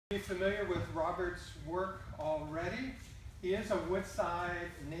familiar with Robert's work already. He is a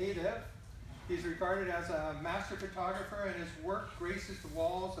Woodside native. He's regarded as a master photographer, and his work graces the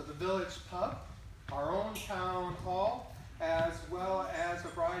walls of the village pub, our own town hall, as well as a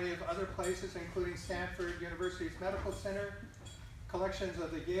variety of other places, including Stanford University's Medical Center, collections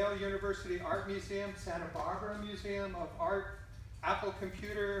of the Yale University Art Museum, Santa Barbara Museum of Art, Apple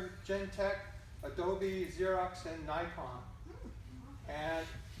Computer, Gentech, Adobe, Xerox, and Nikon. And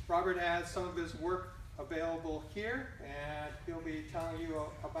Robert has some of his work available here, and he'll be telling you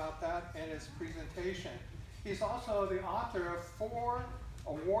about that in his presentation. He's also the author of 4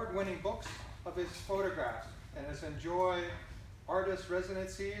 award-winning books of his photographs, and has enjoyed artist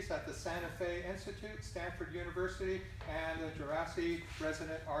residencies at the Santa Fe Institute, Stanford University, and the Jurassic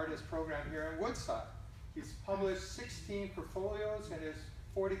Resident Artist Program here in Woodside. He's published 16 portfolios in his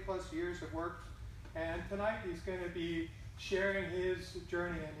 40-plus years of work, and tonight he's going to be sharing his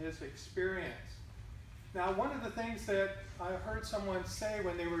journey and his experience. Now, one of the things that I heard someone say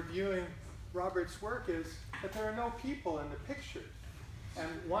when they were viewing Robert's work is that there are no people in the pictures. And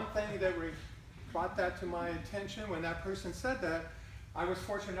one thing that brought that to my attention when that person said that, I was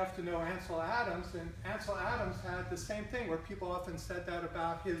fortunate enough to know Ansel Adams, and Ansel Adams had the same thing where people often said that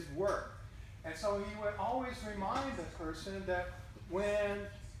about his work. And so he would always remind the person that when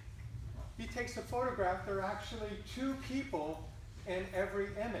he takes a photograph, there are actually 2 people in every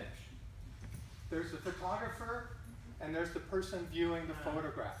image. There's the photographer, and there's the person viewing the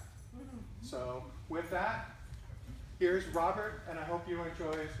photograph. So with that, here's Robert, and I hope you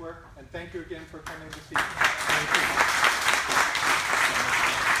enjoy his work, and thank you again for coming this evening.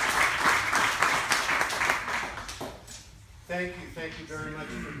 Thank you very much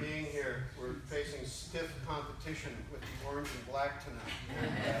for being here. We're facing stiff competition with the orange and black tonight. And,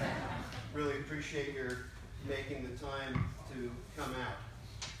 really appreciate your making the time to come out.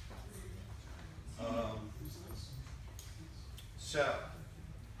 So,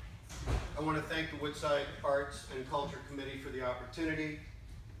 I want to thank the Woodside Arts and Culture Committee for the opportunity,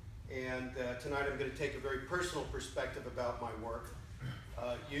 and tonight I'm going to take a very personal perspective about my work.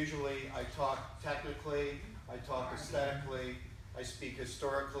 Usually I talk technically, I talk aesthetically, I speak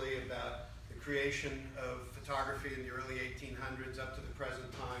historically about the creation of photography in the early 1800s up to the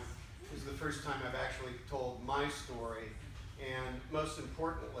present time. This is the first time I've actually told my story, and most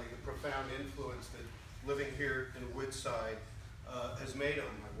importantly, the profound influence that living here in Woodside has made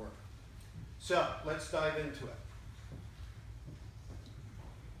on my work. So, let's dive into it.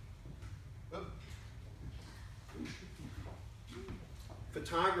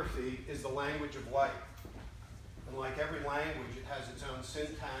 Photography is the language of life. And like every language, it has its own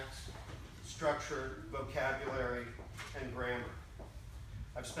syntax, structure, vocabulary, and grammar.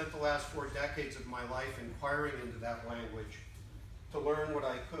 I've spent the last 4 decades of my life inquiring into that language to learn what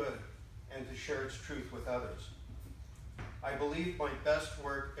I could and to share its truth with others. I believe my best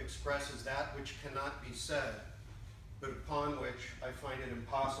work expresses that which cannot be said, but upon which I find it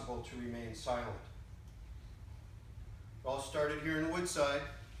impossible to remain silent. It all started here in Woodside.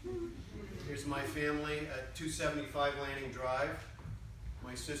 Here's my family at 275 Lanning Drive.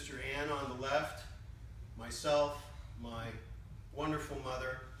 My sister Ann on the left, myself, my wonderful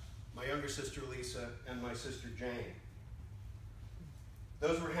mother, my younger sister Lisa, and my sister Jane.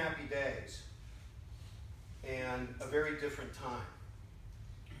 Those were happy days and a very different time.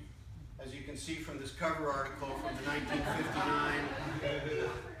 As you can see from this cover article from the 1959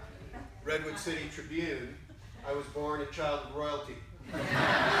 Redwood City Tribune, I was born a child of royalty.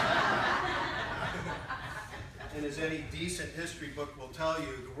 And as any decent history book will tell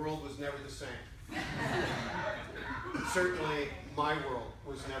you, the world was never the same. Certainly, my world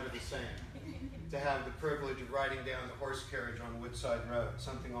was never the same. To have the privilege of riding down the horse carriage on Woodside Road,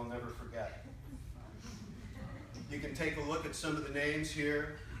 something I'll never forget. You can take a look at some of the names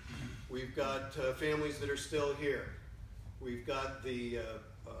here. We've got families that are still here. We've got the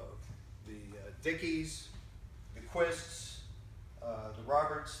Dickies, the Quists, the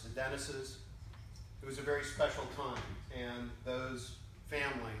Roberts, the Dennises. It was a very special time, and those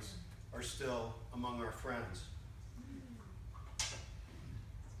families are still among our friends.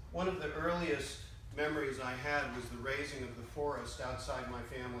 One of the earliest memories I had was the raising of the forest outside my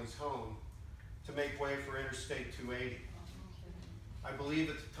family's home to make way for Interstate 280. I believe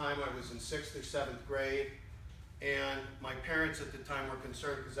at the time I was in 6th or 7th grade, and my parents at the time were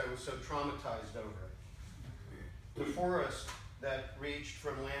concerned because I was so traumatized over it. The forest that reached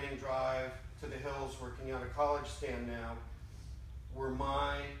from Lanning Drive to the hills working on a college stand now were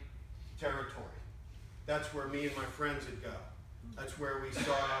my territory. That's where me and my friends would go. That's where we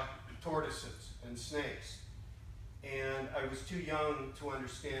saw tortoises and snakes. And I was too young to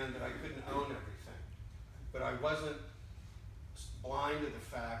understand that I couldn't own everything. But I wasn't blind to the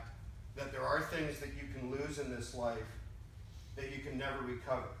fact that there are things that you can lose in this life that you can never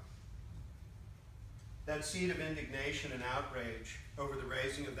recover. That seed of indignation and outrage over the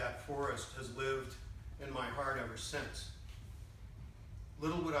razing of that forest has lived in my heart ever since.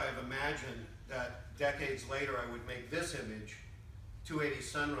 Little would I have imagined that decades later I would make this image, 280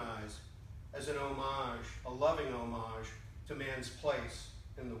 Sunrise, as an homage, a loving homage, to man's place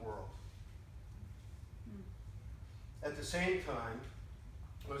in the world. At the same time,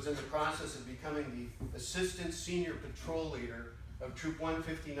 I was in the process of becoming the Assistant Senior Patrol Leader of Troop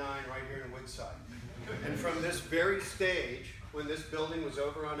 159 right here in Woodside. And from this very stage, when this building was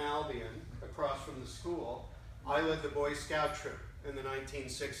over on Albion, across from the school, I led the Boy Scout troop in the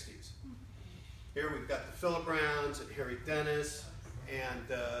 1960s. Here we've got the Philip Browns and Harry Dennis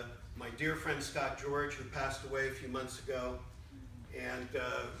and my dear friend Scott George, who passed away a few months ago, and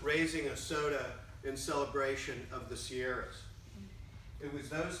raising a soda in celebration of the Sierras. It was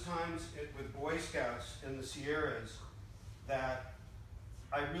those times with Boy Scouts in the Sierras that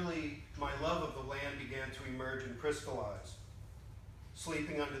my love of the land began to emerge and crystallize.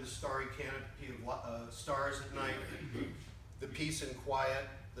 Sleeping under the starry canopy of stars at night, the peace and quiet,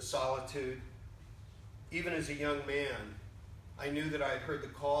 the solitude. Even as a young man, I knew that I had heard the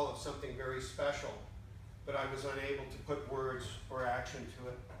call of something very special, but I was unable to put words or action to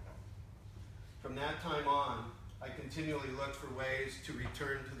it. From that time on, I continually looked for ways to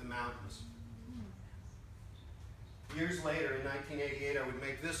return to the mountains. Years later, in 1988, I would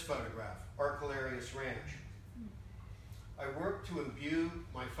make this photograph, Archilarius Ranch. I worked to imbue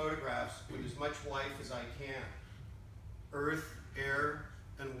my photographs with as much life as I can. Earth, air,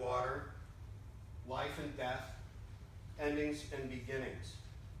 and water, life and death, endings and beginnings.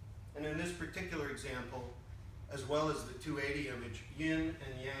 And in this particular example, as well as the 280 image, yin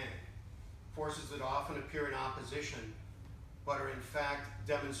and yang, forces that often appear in opposition, but are in fact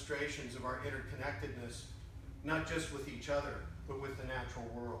demonstrations of our interconnectedness, not just with each other, but with the natural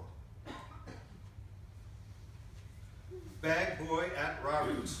world. Bag boy at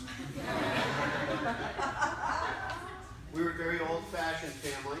Roberts. We were a very old-fashioned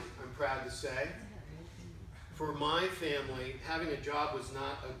family, I'm proud to say. For my family, having a job was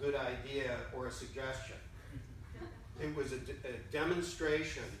not a good idea or a suggestion. It was a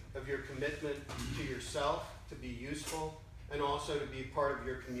demonstration of your commitment to yourself, to be useful, and also to be part of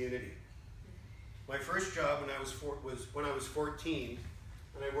your community. My first job when I was 14,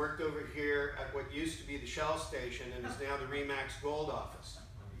 and I worked over here at what used to be the Shell station and is now the Remax Gold office.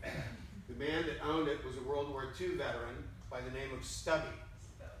 The man that owned it was a World War II veteran by the name of Stubby.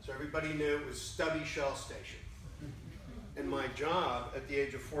 So everybody knew it was Stubby Shell Station. And my job at the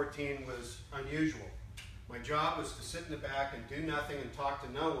age of 14 was unusual. My job was to sit in the back and do nothing and talk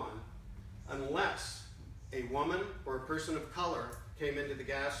to no one unless a woman or a person of color came into the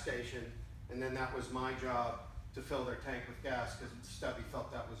gas station, and then that was my job to fill their tank with gas because Stubby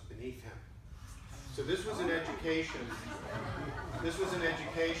felt that was beneath him. So this was an education. This was an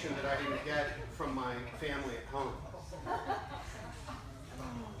education that I didn't get from my family at home.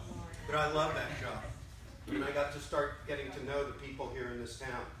 But I love that job. And I got to start getting to know the people here in this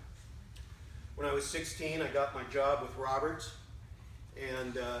town. When I was 16, I got my job with Roberts.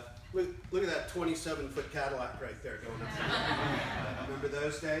 And look at that 27-foot Cadillac right there going up. Remember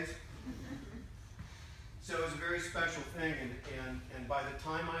those days? So it was a very special thing. And by the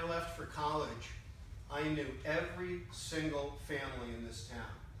time I left for college, I knew every single family in this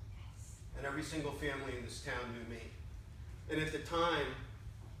town. And every single family in this town knew me. And at the time,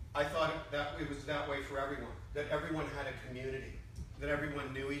 I thought that it was that way for everyone, that everyone had a community, that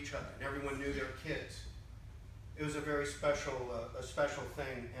everyone knew each other, and everyone knew their kids. It was a very special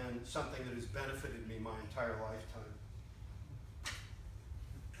thing, and something that has benefited me my entire lifetime.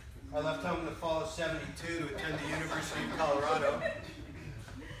 I left home in the fall of '72 to attend the University of Colorado.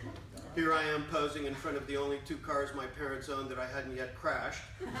 Here I am posing in front of the only two cars my parents owned that I hadn't yet crashed.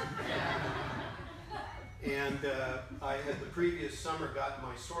 And I had the previous summer gotten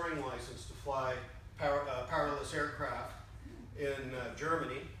my soaring license to fly powerless aircraft in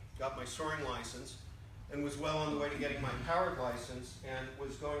Germany, got my soaring license, and was well on the way to getting my powered license, and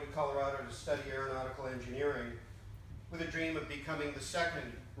was going to Colorado to study aeronautical engineering with a dream of becoming the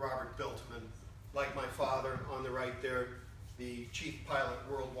second Robert Buelteman, like my father on the right there, the chief pilot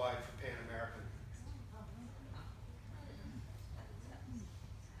worldwide for Pan American.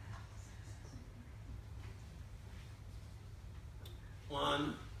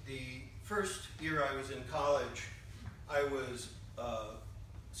 On the first year I was in college, I was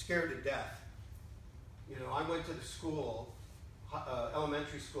scared to death You know, I went to the school,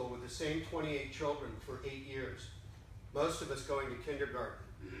 elementary school, with the same 28 children for 8 years. Most of us going to kindergarten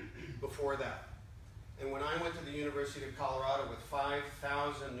before that. And when I went to the University of Colorado with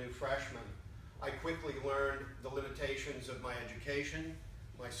 5,000 new freshmen, I quickly learned the limitations of my education,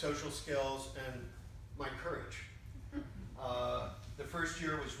 my social skills, and my courage. The first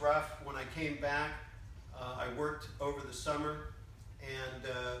year was rough. When I came back, I worked over the summer, and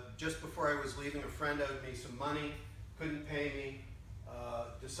just before I was leaving, a friend owed me some money, couldn't pay me,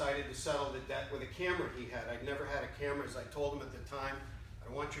 decided to settle the debt with a camera he had. I'd never had a camera, as I told him at the time. I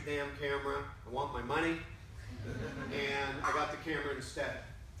don't want your damn camera, I want my money. And I got the camera instead.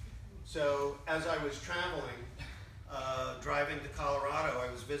 So as I was traveling, driving to Colorado,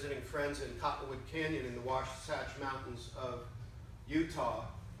 I was visiting friends in Cottonwood Canyon in the Wasatch Mountains of Utah.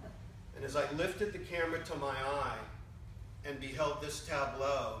 And as I lifted the camera to my eye and beheld this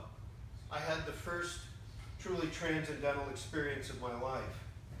tableau, I had the first truly transcendental experience of my life.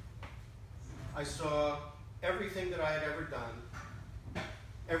 I saw everything that I had ever done,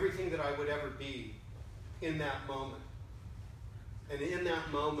 everything that I would ever be in that moment. And in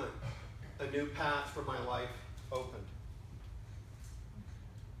that moment, a new path for my life opened.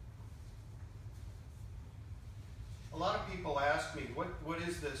 A lot of people ask me, what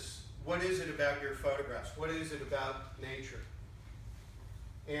is this? What is it about your photographs? What is it about nature?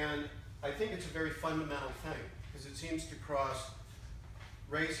 And I think it's a very fundamental thing, because it seems to cross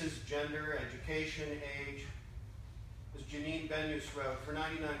races, gender, education, age. As Janine Benyus wrote, for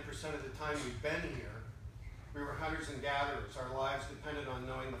 99% of the time we've been here, we were hunters and gatherers. Our lives depended on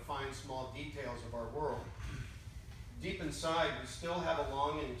knowing the fine, small details of our world. Deep inside, we still have a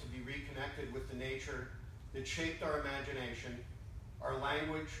longing to be reconnected with the nature that shaped our imagination, our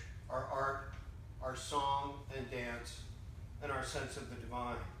language, our art, our song and dance, and our sense of the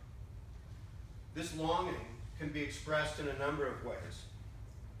divine. This longing can be expressed in a number of ways: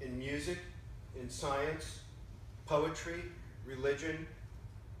 in music, in science, poetry, religion.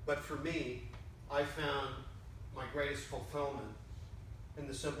 But for me, I found my greatest fulfillment in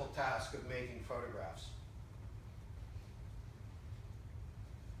the simple task of making photographs.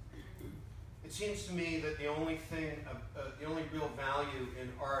 It seems to me that the only real value in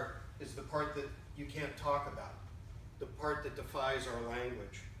art is the part that you can't talk about, the part that defies our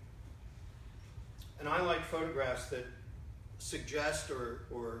language. And I like photographs that suggest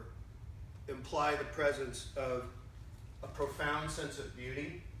or imply the presence of a profound sense of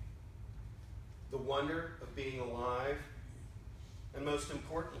beauty, the wonder of being alive, and most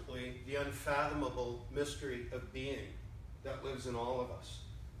importantly, the unfathomable mystery of being that lives in all of us.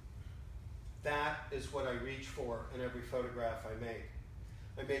 That is what I reach for in every photograph I make.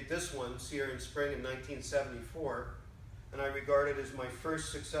 I made this one, Sierra in Spring, in 1974, and I regard it as my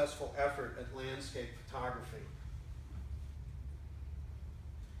first successful effort at landscape photography.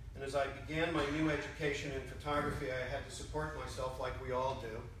 And as I began my new education in photography, I had to support myself like we all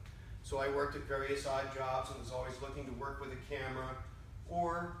do. So I worked at various odd jobs and was always looking to work with a camera,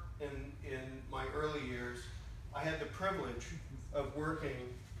 or in my early years, I had the privilege of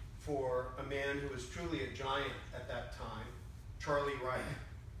working for a man who was truly a giant at that time, Charlie Wright.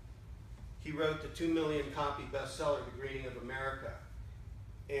 He wrote the 2 million copy bestseller, The Greening of America.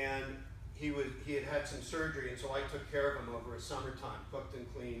 And he had had some surgery, and so I took care of him over a summertime, cooked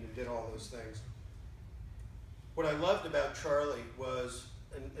and cleaned and did all those things. What I loved about Charlie was,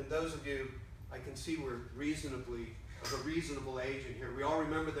 and those of you, I can see we're reasonably of a reasonable age in here. We all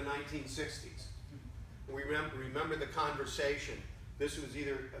remember the 1960s. We remember the conversation. This was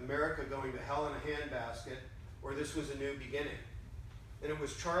either America going to hell in a handbasket, or this was a new beginning. And it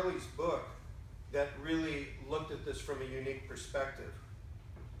was Charlie's book that really looked at this from a unique perspective.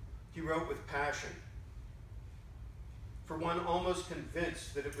 He wrote with passion. For one almost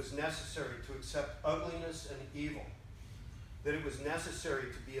convinced that it was necessary to accept ugliness and evil, that it was necessary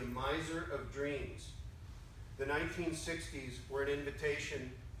to be a miser of dreams, the 1960s were an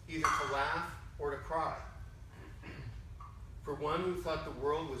invitation either to laugh or to cry. For one who thought the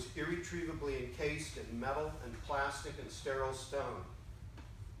world was irretrievably encased in metal and plastic and sterile stone,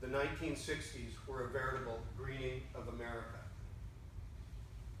 the 1960s were a veritable greening of America.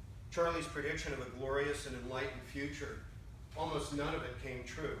 Charlie's prediction of a glorious and enlightened future, almost none of it came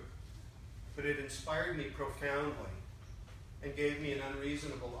true, but it inspired me profoundly and gave me an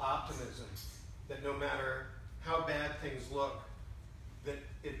unreasonable optimism that no matter how bad things look, that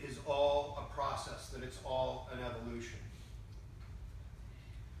it is all a process, that it's all an evolution.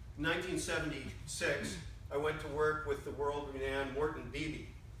 In 1976, I went to work with the world-renowned Morton Beebe,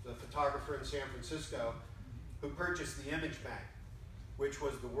 the photographer in San Francisco, who purchased the Image Bank, which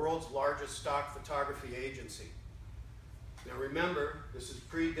was the world's largest stock photography agency. Now remember, this is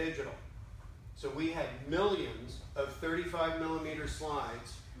pre-digital. So we had millions of 35mm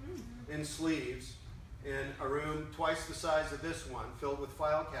slides in sleeves in a room twice the size of this one, filled with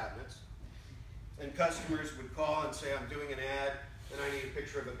file cabinets. And customers would call and say, I'm doing an ad, and I need a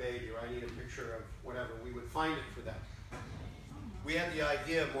picture of a baby, or I need a picture of whatever. We would find it for them. We had the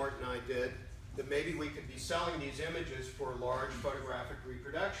idea, Mort and I did, that maybe we could be selling these images for large photographic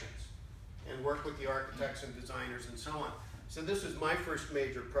reproductions and work with the architects and designers and so on. So this is my first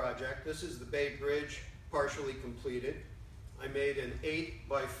major project. This is the Bay Bridge, partially completed. I made an 8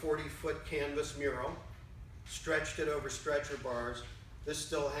 by 40 foot canvas mural, stretched it over stretcher bars. This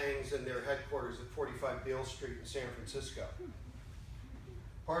still hangs in their headquarters at 45 Beale Street in San Francisco.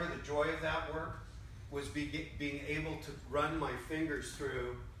 Part of the joy of that work was being able to run my fingers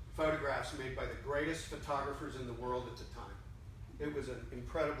through photographs made by the greatest photographers in the world at the time. It was an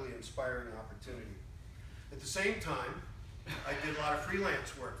incredibly inspiring opportunity. At the same time, I did a lot of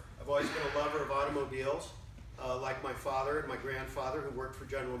freelance work. I've always been a lover of automobiles, like my father and my grandfather who worked for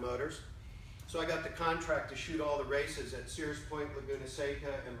General Motors. So I got the contract to shoot all the races at Sears Point, Laguna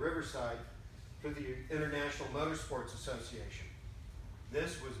Seca, and Riverside for the International Motorsports Association.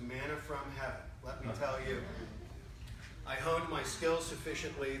 This was manna from heaven, let me tell you. I honed my skills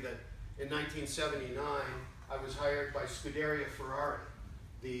sufficiently that in 1979, I was hired by Scuderia Ferrari,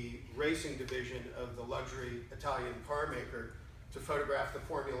 the racing division of the luxury Italian car maker, to photograph the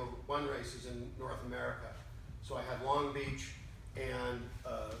Formula One races in North America. So I had Long Beach and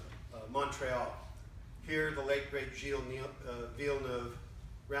Montreal. Here, the late great Gilles Villeneuve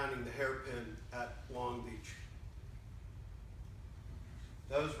rounding the hairpin at Long Beach.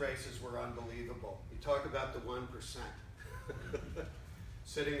 Those races were unbelievable. You talk about the 1%.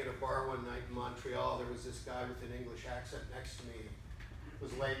 Sitting at a bar one night in Montreal, there was this guy with an English accent next to me. It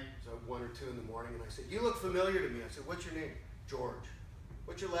was late, so 1 or 2 in the morning, and I said, "You look familiar to me." I said, "What's your name?" "George."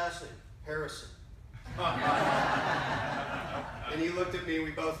 "What's your last name?" "Harrison." And he looked at me,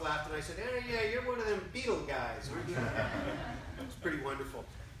 we both laughed, and I said, "Yeah, you're one of them Beatle guys, aren't you?" It was pretty wonderful.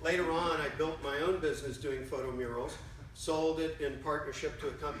 Later on, I built my own business doing photo murals, sold it in partnership to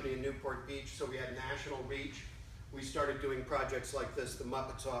a company in Newport Beach, so we had national reach. We started doing projects like this, the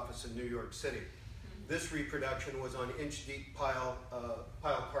Muppets office in New York City. This reproduction was on inch-deep pile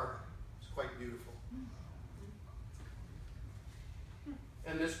carpet. It's quite beautiful.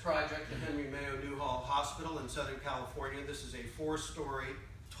 And this project, the Henry Mayo Newhall Hospital in Southern California, this is a 4-story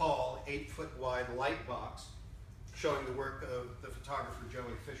tall, 8-foot wide light box showing the work of the photographer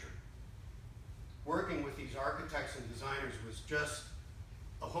Joey Fisher. Working with these architects and designers was just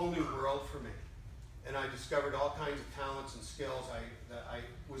a whole new world for me. And I discovered all kinds of talents and skills that I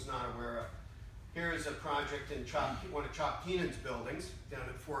was not aware of. Here is a project in one of Chop Keenan's buildings down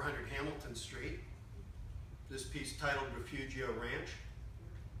at 400 Hamilton Street. This piece titled Refugio Ranch.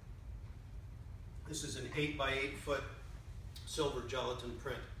 This is an 8 by 8 foot silver gelatin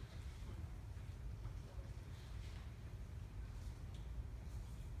print.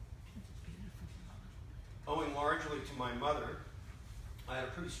 Owing largely to my mother, I had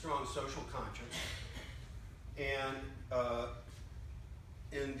a pretty strong social conscience. And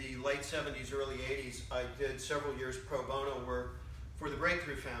in the late 70s, early 80s, I did several years pro bono work for the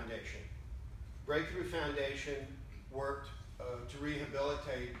Breakthrough Foundation. Breakthrough Foundation worked to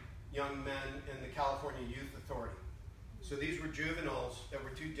rehabilitate young men in the California Youth Authority. So these were juveniles that were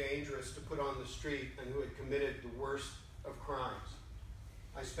too dangerous to put on the street and who had committed the worst of crimes.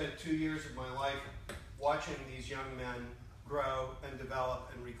 I spent 2 years of my life watching these young men grow and develop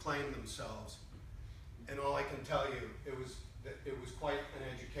and reclaim themselves. And all I can tell you, it was quite an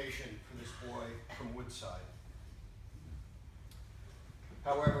education for this boy from Woodside.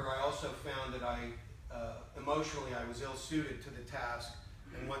 However, I also found that emotionally I was ill-suited to the task,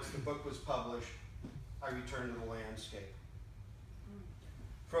 and once the book was published, I returned to the landscape.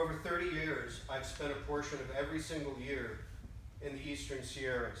 For over 30 years, I've spent a portion of every single year in the Eastern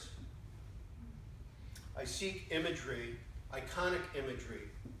Sierras. I seek imagery, iconic imagery,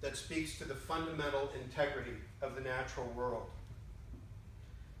 that speaks to the fundamental integrity of the natural world.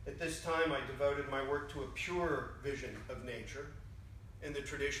 At this time, I devoted my work to a pure vision of nature in the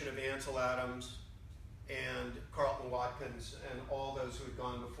tradition of Ansel Adams and Carlton Watkins and all those who had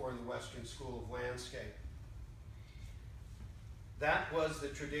gone before in the Western School of Landscape. That was the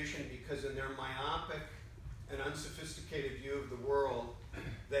tradition because in their myopic and unsophisticated view of the world,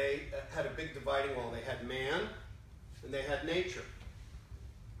 they had a big dividing wall. They had man and they had nature,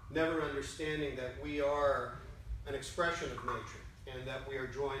 never understanding that we are an expression of nature and that we are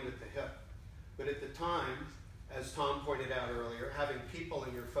joined at the hip. But at the time, as Tom pointed out earlier, having people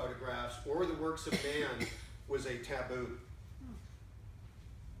in your photographs or the works of man was a taboo.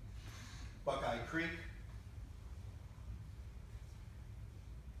 Buckeye Creek,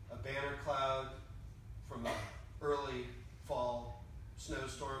 a banner cloud from an early fall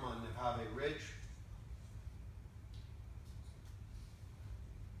snowstorm on Mojave Ridge,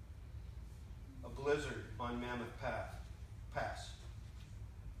 a blizzard on Mammoth Pass.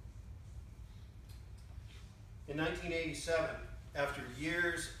 In 1987, after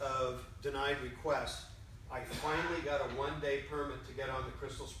years of denied requests, I finally got a one-day permit to get on the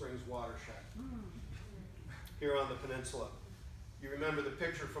Crystal Springs watershed here on the peninsula. You remember the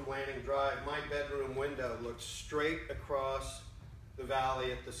picture from Landing Drive. My bedroom window looked straight across the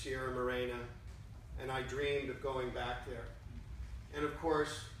valley at the Sierra Morena, and I dreamed of going back there. And of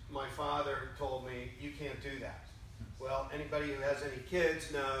course, my father told me, you can't do that. Well, anybody who has any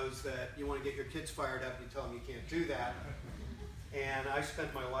kids knows that you want to get your kids fired up, you tell them you can't do that. And I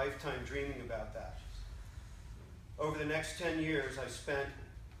spent my lifetime dreaming about that. Over the next 10 years, I spent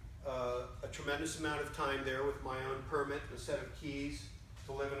a tremendous amount of time there with my own permit, a set of keys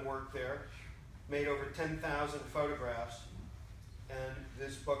to live and work there, made over 10,000 photographs, and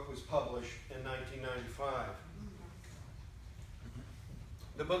this book was published in 1995.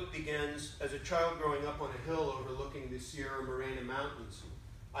 The book begins, as a child growing up on a hill overlooking the Sierra Morena Mountains,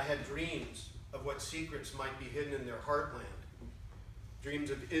 I had dreams of what secrets might be hidden in their heartland.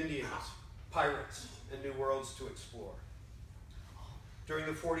 Dreams of Indians, pirates, and new worlds to explore. During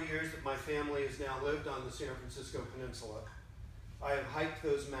the 40 years that my family has now lived on the San Francisco Peninsula, I have hiked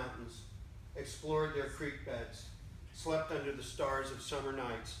those mountains, explored their creek beds, slept under the stars of summer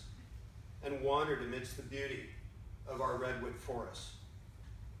nights, and wandered amidst the beauty of our redwood forests.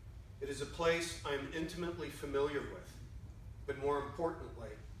 It is a place I am intimately familiar with, but more importantly,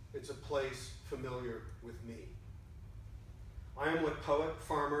 it's a place familiar with me. I am what poet,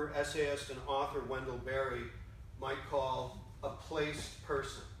 farmer, essayist, and author Wendell Berry might call a placed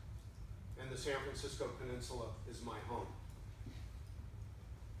person, and the San Francisco Peninsula is my home.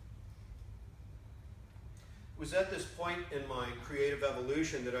 It was at this point in my creative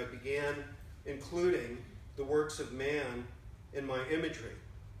evolution that I began including the works of man in my imagery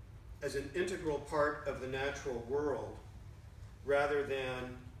as an integral part of the natural world rather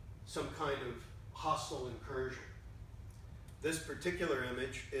than some kind of hostile incursion. This particular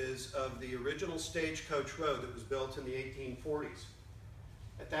image is of the original stagecoach road that was built in the 1840s.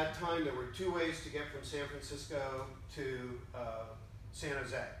 At that time, there were two ways to get from San Francisco to San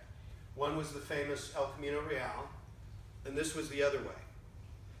Jose. One was the famous El Camino Real, and this was the other way.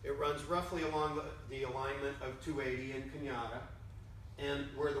 It runs roughly along the alignment of 280 and Cañada, and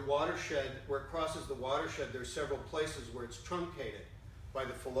where the watershed, where it crosses the watershed, there's several places where it's truncated by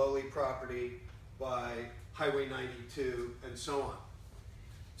the Filoli property, by Highway 92, and so on.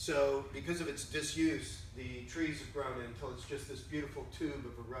 So because of its disuse, the trees have grown in until it's just this beautiful tube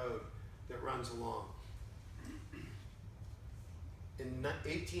of a road that runs along. In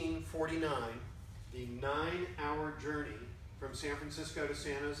 1849, the 9-hour journey from San Francisco to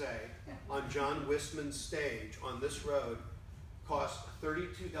San Jose on John Wistman's stage on this road cost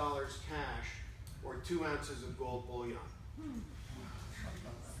 $32 cash or 2 ounces of gold bullion.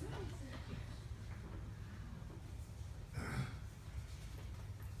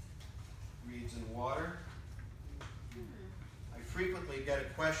 Reeds and water. I frequently get a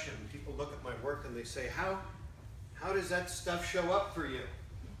question. People look at my work and they say, how does that stuff show up for you?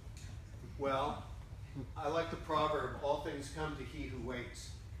 Well, I like the proverb, all things come to he who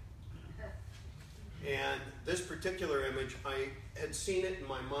waits. And this particular image, I had seen it in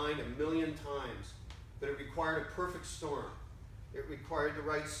my mind a million times, but it required a perfect storm. It required the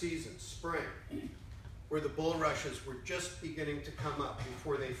right season, spring, where the bulrushes were just beginning to come up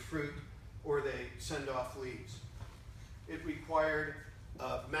before they fruit or they send off leaves. It required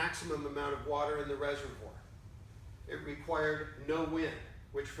a maximum amount of water in the reservoir. It required no wind,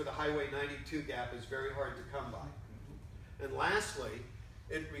 which for the Highway 92 gap is very hard to come by. And lastly,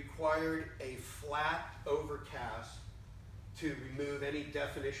 it required a flat overcast to remove any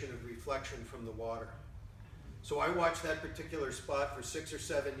definition of reflection from the water. So I watched that particular spot for 6 or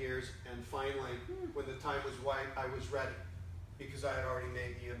 7 years, and finally, when the time was right, I was ready, because I had already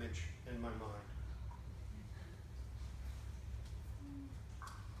made the image in my mind.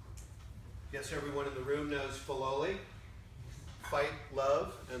 Guess everyone in the room knows Filoli. Fight,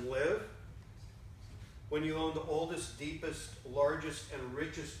 love, and live. When you own the oldest, deepest, largest, and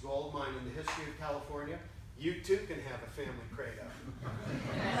richest gold mine in the history of California, you too can have a family credo.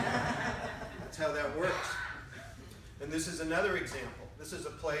 That's how that works. And this is another example. This is a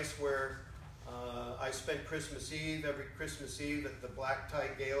place where I spent Christmas Eve, every Christmas Eve at the Black Tie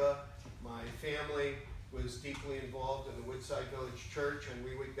Gala. My family was deeply involved in the Woodside Village Church, and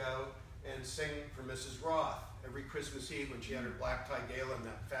we would go and sing for Mrs. Roth every Christmas Eve when she had her Black Tie Gala in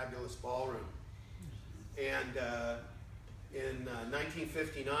that fabulous ballroom. And in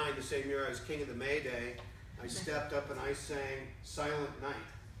 1959, the same year I was King of the May Day, I stepped up and I sang Silent Night,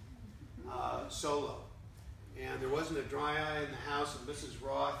 solo. And there wasn't a dry eye in the house, and Mrs.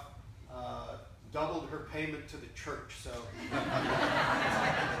 Roth doubled her payment to the church. So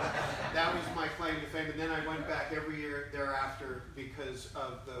that was my claim to fame. And then I went back every year thereafter because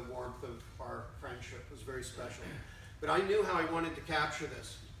of the warmth of our friendship. It was very special. But I knew how I wanted to capture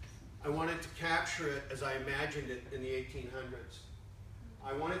this. I wanted to capture it as I imagined it in the 1800s.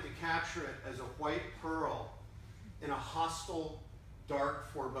 I wanted to capture it as a white pearl in a hostile, dark,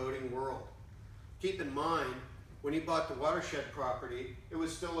 foreboding world. Keep in mind, when he bought the watershed property, it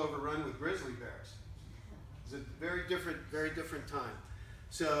was still overrun with grizzly bears. It was a very different time.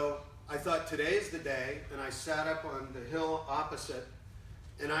 So I thought today's the day, and I sat up on the hill opposite,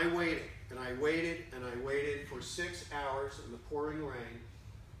 and I waited, and I waited, and I waited for 6 hours in the pouring rain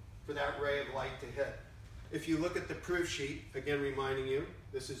for that ray of light to hit. If you look at the proof sheet, again reminding you,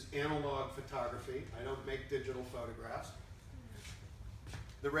 this is analog photography. I don't make digital photographs.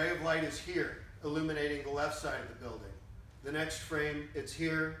 The ray of light is here, illuminating the left side of the building. The next frame, it's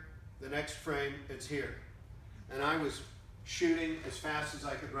here. The next frame, it's here. And I was shooting as fast as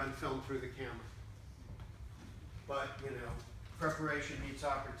I could run film through the camera. But, you know, preparation meets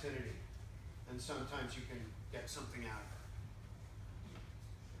opportunity. And sometimes you can get something out of it.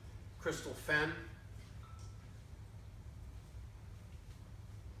 Crystal Fen.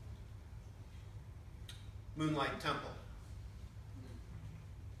 Moonlight Temple.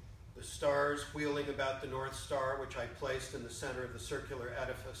 The stars wheeling about the North Star, which I placed in the center of the circular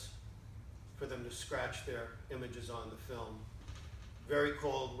edifice for them to scratch their images on the film. Very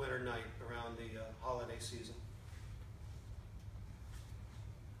cold winter night around the holiday season.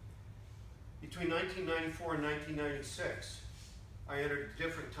 Between 1994 and 1996, I entered a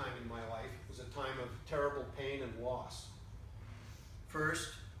different time in my life. It was a time of terrible pain and loss. First,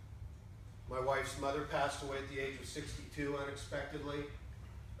 my wife's mother passed away at the age of 62 unexpectedly.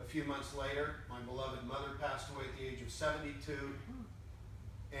 A few months later, my beloved mother passed away at the age of 72.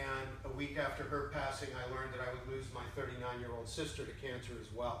 And a week after her passing, I learned that I would lose my 39-year-old sister to cancer as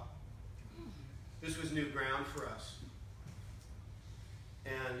well. This was new ground for us.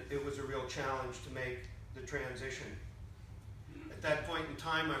 And it was a real challenge to make the transition. At that point in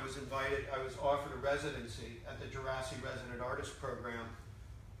time, I was offered a residency at the Jurassic Resident Artist Program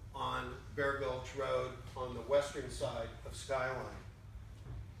on Bear Gulch Road on the western side of Skyline.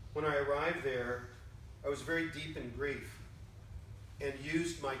 When I arrived there, I was very deep in grief and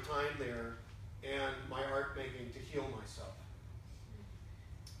used my time there and my art making to heal myself.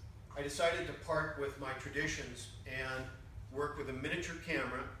 I decided to part with my traditions and work with a miniature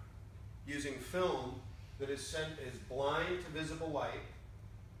camera using film that is blind to visible light,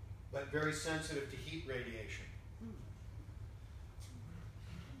 but very sensitive to heat radiation.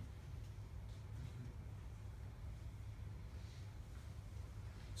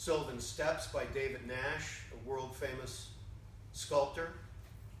 Sylvan Steps by David Nash, a world-famous sculptor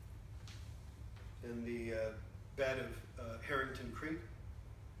in the bed of Harrington Creek.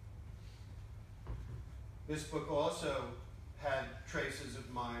 This book also had traces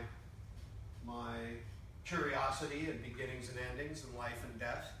of my curiosity and beginnings and endings and life and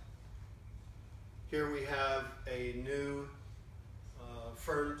death. Here we have a new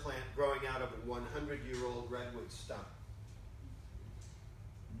fern plant growing out of a 100-year-old redwood stump.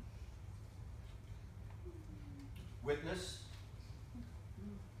 Witness.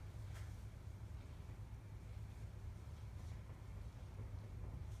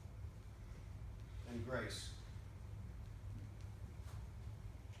 And grace.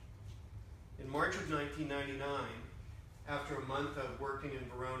 In March of 1999, after a month of working in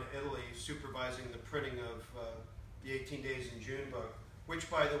Verona, Italy, supervising the printing of the 18 Days in June book, which,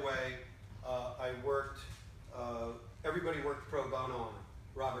 by the way, everybody worked pro bono on it.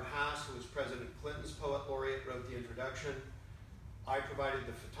 Robert Haas, who was President Clinton's poet laureate, wrote the introduction. I provided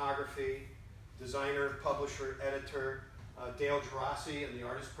the photography. Designer, publisher, editor, Dale Gerasi and the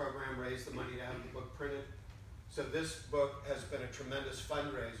artist program raised the money to have the book printed. So this book has been a tremendous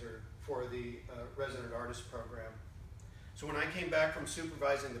fundraiser for the resident artist program. So when I came back from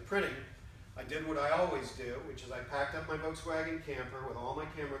supervising the printing, I did what I always do, which is I packed up my Volkswagen camper with all my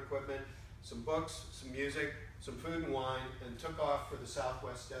camera equipment, some books, some music, some food and wine, and took off for the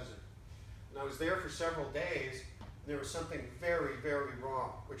Southwest Desert. And I was there for several days, there was something very, very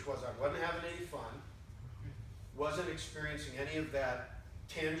wrong, which was I wasn't having any fun, wasn't experiencing any of that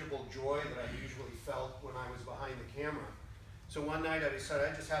tangible joy that I usually felt when I was behind the camera. So one night I decided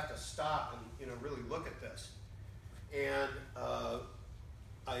I just have to stop and really look at this. And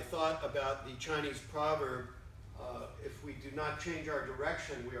I thought about the Chinese proverb, if we do not change our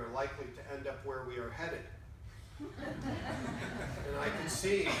direction, we are likely to end up where we are headed. And I could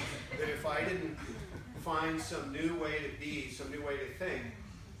see that if I didn't find some new way to be, some new way to think,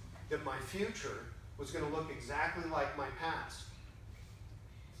 that my future was going to look exactly like my past.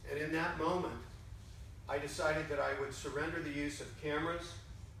 And in that moment, I decided that I would surrender the use of cameras,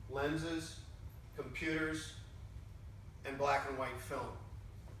 lenses, computers, and black and white film.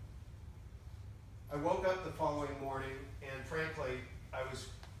 I woke up the following morning, and frankly, I was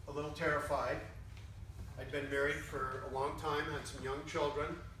a little terrified. I'd been married for a long time, had some young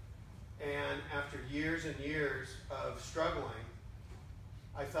children, and after years and years of struggling,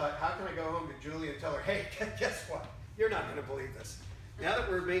 I thought, how can I go home to Julie and tell her, hey, guess what? You're not going to believe this. Now that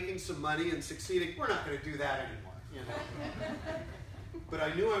we're making some money and succeeding, we're not going to do that anymore. But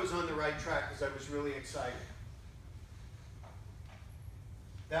I knew I was on the right track because I was really excited.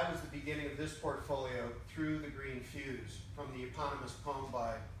 That was the beginning of this portfolio, Through the Green Fuse, from the eponymous poem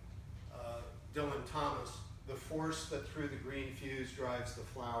by Dylan Thomas, The Force That Through the Green Fuse Drives the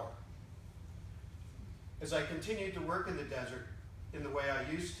Flower. As I continued to work in the desert in the way I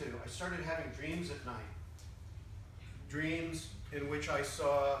used to, I started having dreams at night. Dreams in which I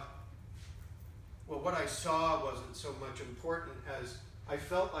saw, well, what I saw wasn't so much important as I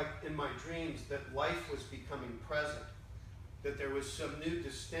felt like in my dreams that life was becoming present, that there was some new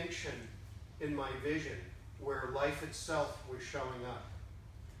distinction in my vision where life itself was showing up.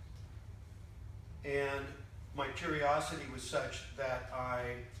 And my curiosity was such that I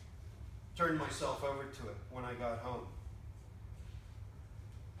turned myself over to it when I got home.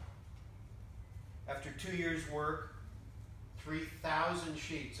 After 2 years' work, 3,000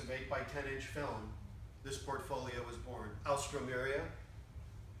 sheets of 8 by 10 inch film, this portfolio was born. Alstroemeria,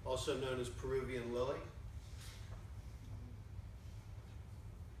 also known as Peruvian lily.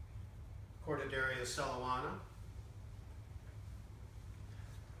 Cordaderia celoana.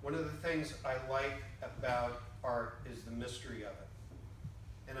 One of the things I like about art is the mystery of it.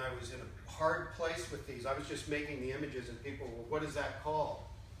 And I was in a hard place with these. I was just making the images and people, well, what is that called?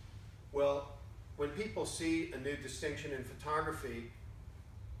 Well, when people see a new distinction in photography,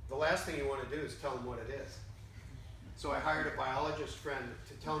 the last thing you want to do is tell them what it is. So I hired a biologist friend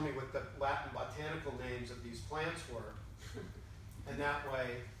to tell me what the Latin botanical names of these plants were, and that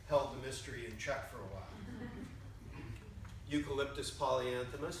way held the mystery in check for a while. Eucalyptus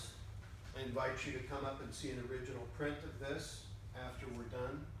polyanthemus. I invite you to come up and see an original print of this after we're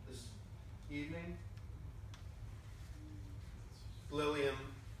done this evening. Lilium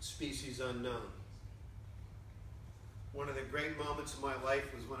species unknown. One of the great moments of my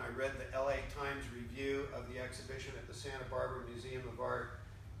life was when I read the LA Times review of the exhibition at the Santa Barbara Museum of Art,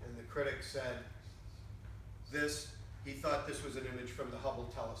 and the critic said, he thought this was an image from the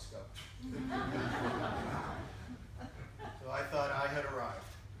Hubble telescope. So I thought I had arrived.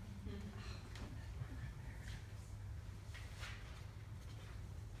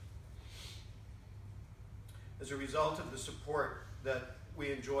 As a result of the support that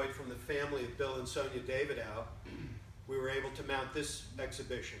we enjoyed from the family of Bill and Sonia Davidow, we were able to mount this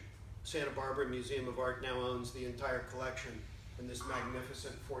exhibition. Santa Barbara Museum of Art now owns the entire collection in this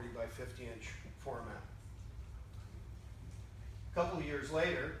magnificent 40 by 50 inch format. A couple of years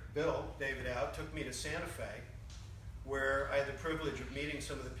later, Bill Davidow took me to Santa Fe, where I had the privilege of meeting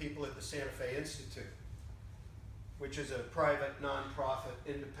some of the people at the Santa Fe Institute, which is a private, nonprofit,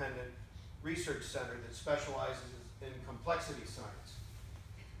 independent research center that specializes in complexity science.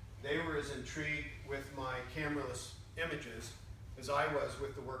 They were as intrigued with my cameraless images as I was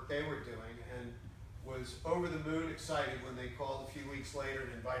with the work they were doing, and was over the moon excited when they called a few weeks later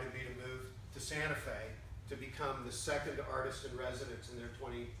and invited me to move to Santa Fe to become the second artist in residence in their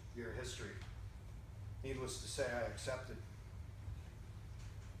 20-year history. Needless to say, I accepted.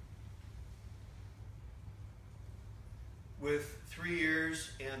 With 3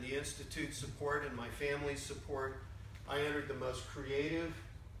 years and the Institute's support and my family's support, I entered the most creative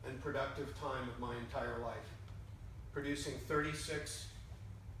and productive time of my entire life, producing 36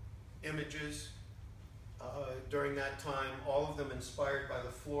 images during that time, all of them inspired by the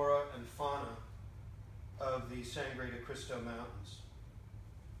flora and fauna of the Sangre de Cristo Mountains.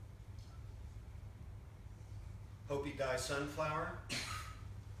 Hopi dye sunflower,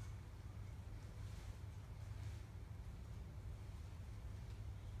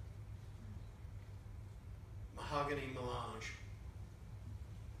 mahogany mahogany melange.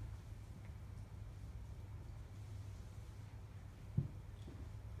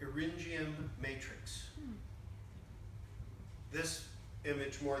 Eringium matrix. This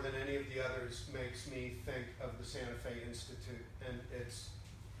image, more than any of the others, makes me think of the Santa Fe Institute and its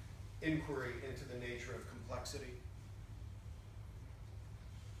inquiry into the nature of complexity.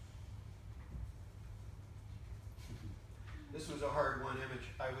 This was a hard-won image.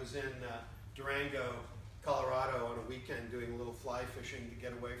 I was in Durango, Colorado on a weekend doing a little fly fishing to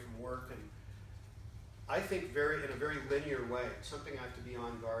get away from work, and I think in a very linear way, something I have to be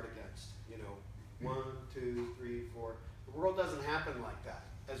on guard against. You know, 1, 2, 3, 4. The world doesn't happen like that,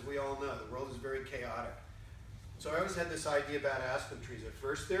 as we all know. The world is very chaotic. So I always had this idea about aspen trees. At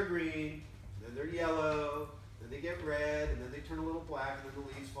first they're green, then they're yellow, then they get red, and then they turn a little black, and then the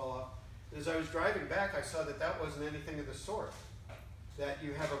leaves fall off. And as I was driving back, I saw that that wasn't anything of the sort. That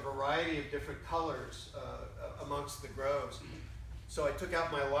you have a variety of different colors amongst the groves. So I took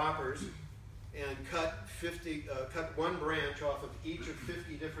out my loppers and cut one branch off of each of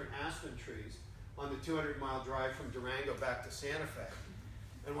 50 different aspen trees on the 200-mile drive from Durango back to Santa Fe.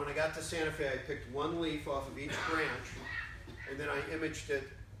 And when I got to Santa Fe, I picked one leaf off of each branch, and then I imaged it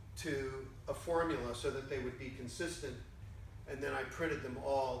to a formula so that they would be consistent, and then I printed them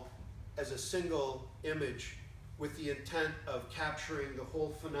all as a single image with the intent of capturing the whole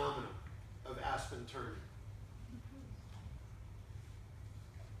phenomenon of aspen turning.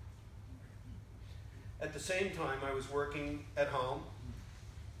 At the same time, I was working at home,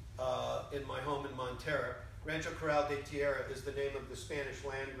 in my home in Montera. Rancho Corral de Tierra is the name of the Spanish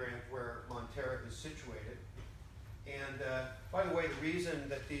land grant where Montera is situated. And by the way, the reason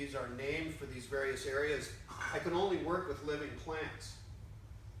that these are named for these various areas, I can only work with living plants.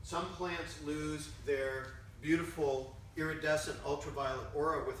 Some plants lose their beautiful iridescent ultraviolet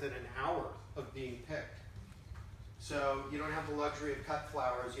aura within an hour of being picked. So you don't have the luxury of cut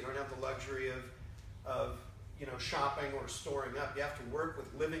flowers, you don't have the luxury of shopping or storing up. You have to work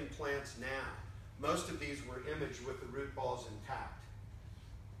with living plants now. Most of these were imaged with the root balls intact.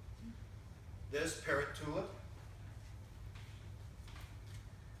 This parrot tulip,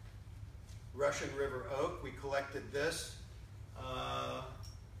 Russian River oak, we collected this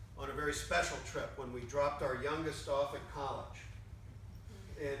on a very special trip when we dropped our youngest off at college.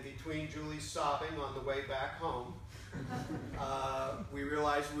 And between Julie's sobbing on the way back home, we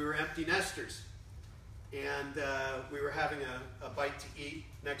realized we were empty nesters. And we were having a bite to eat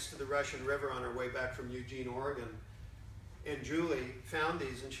next to the Russian River on our way back from Eugene, Oregon. And Julie found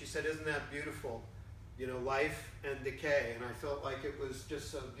these and she said, "Isn't that beautiful? You know, life and decay." And I felt like it was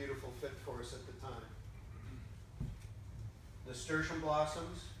just a beautiful fit for us at the time. Nasturtium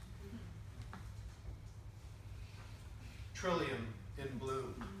blossoms. Trillium in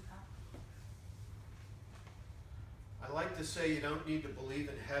bloom. I like to say you don't need to believe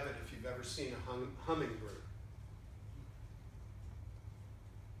in heaven if you've ever seen a hummingbird.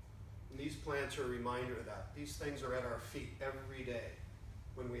 And these plants are a reminder of that. These things are at our feet every day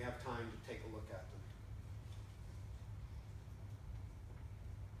when we have time to take a look at them.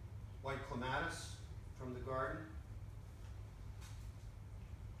 White clematis from the garden.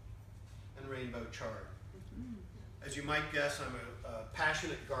 And rainbow chard. As you might guess, I'm a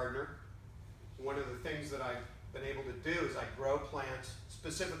passionate gardener. One of the things that I've been able to do is I grow plants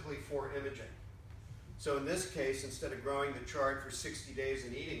specifically for imaging. So in this case, instead of growing the chard for 60 days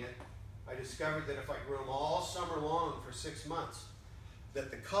and eating it, I discovered that if I grew them all summer long for 6 months, that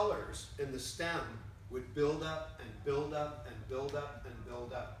the colors in the stem would build up and build up and build up and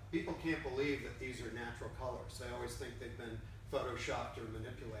build up. People can't believe that these are natural colors. They always think they've been photoshopped or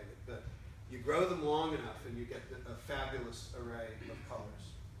manipulated. But you grow them long enough and you get a fabulous array of colors.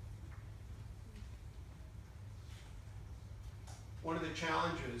 One of the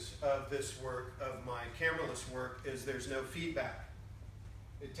challenges of this work, of my cameraless work, is there's no feedback.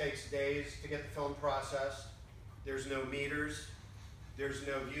 It takes days to get the film processed. There's no meters. There's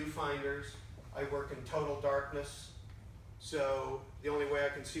no viewfinders. I work in total darkness. So the only way I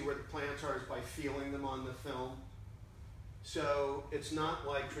can see where the plants are is by feeling them on the film. So it's not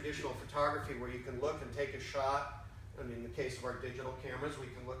like traditional photography where you can look and take a shot. And in the case of our digital cameras, we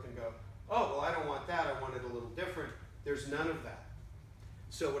can look and go, "Oh, well, I don't want that. I want it a little different." There's none of that.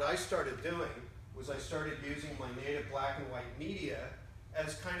 So what I started doing was I started using my native black and white media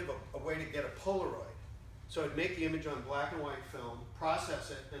as kind of a way to get a Polaroid. So I'd make the image on black and white film,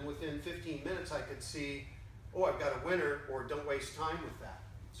 process it, and within 15 minutes I could see, oh, I've got a winner, or don't waste time with that.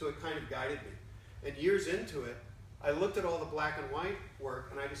 So it kind of guided me. And years into it, I looked at all the black and white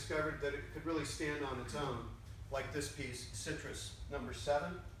work and I discovered that it could really stand on its own, like this piece, Citrus, number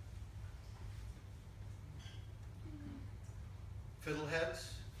 7.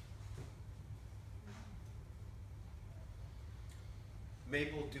 fiddleheads,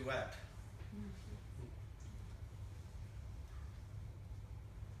 maple duet.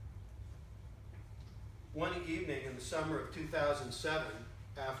 One evening in the summer of 2007,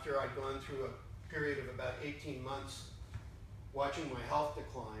 after I'd gone through a period of about 18 months watching my health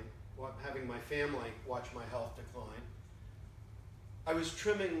decline, having my family watch my health decline, I was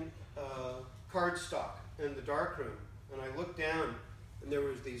trimming cardstock in the darkroom, and I looked down and there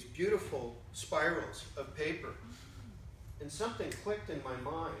was these beautiful spirals of paper, and something clicked in my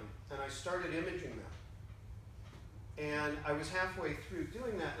mind and I started imaging them. And I was halfway through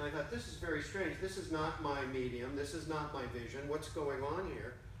doing that and I thought, this is very strange. This is not my medium. This is not my vision. What's going on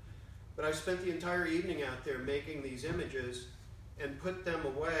here? But I spent the entire evening out there making these images and put them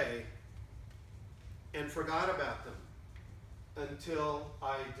away and forgot about them until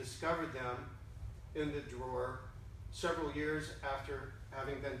I discovered them in the drawer several years after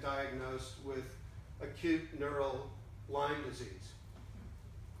having been diagnosed with acute neural Lyme disease,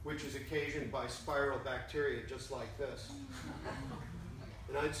 which is occasioned by spiral bacteria just like this.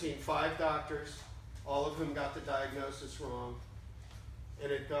 And I'd seen 5 doctors, all of whom got the diagnosis wrong,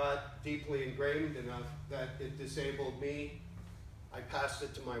 and it got deeply ingrained enough that it disabled me. I passed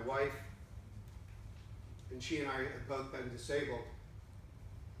it to my wife, and she and I have both been disabled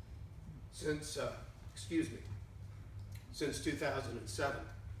since, since 2007.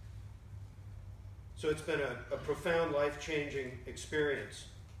 So it's been a profound, life-changing experience.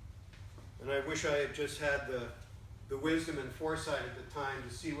 And I wish I had just had the wisdom and foresight at the time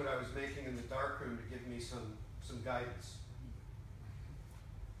to see what I was making in the darkroom to give me some guidance.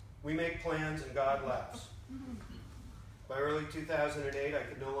 We make plans and God laughs. By early 2008, I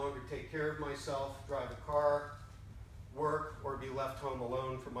could no longer take care of myself, drive a car, work, or be left home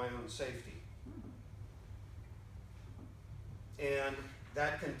alone for my own safety. And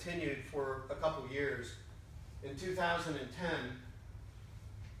that continued for a couple years. In 2010,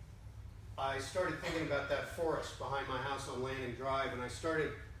 I started thinking about that forest behind my house on Landing Drive, and I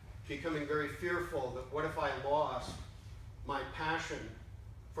started becoming very fearful that what if I lost my passion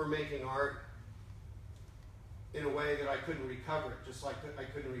for making art in a way that I couldn't recover it, just like I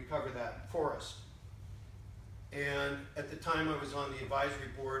couldn't recover that forest. And at the time I was on the advisory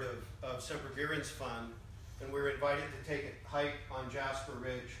board of Sempervirens Fund, and we were invited to take a hike on Jasper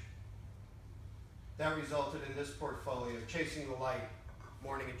Ridge. That resulted in this portfolio, Chasing the Light,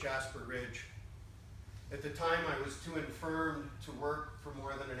 Morning at Jasper Ridge. At the time I was too infirm to work for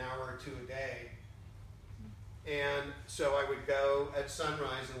more than an hour or two a day. And so I would go at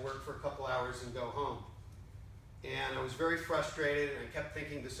sunrise and work for a couple hours and go home. And I was very frustrated, and I kept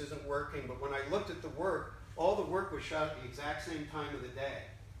thinking this isn't working. But when I looked at the work, all the work was shot at the exact same time of the day.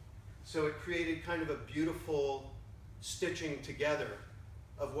 So it created kind of a beautiful stitching together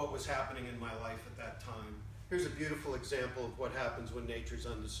of what was happening in my life at that time. Here's a beautiful example of what happens when nature's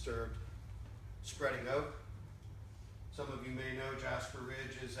undisturbed. Spreading oak. Some of you may know Jasper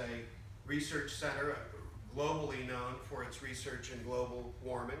Ridge is a research center, globally known for its research in global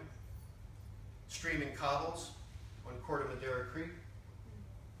warming. Streaming cobbles on Corte Madera Creek.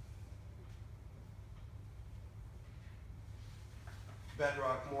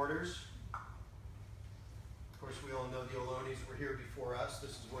 Bedrock mortars. Of course, we all know the Ohlonies were here before us.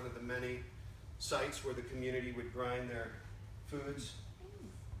 This is one of the many sites where the community would grind their foods.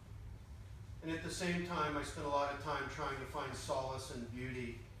 And at the same time, I spent a lot of time trying to find solace and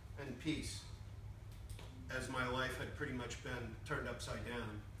beauty and peace, as my life had pretty much been turned upside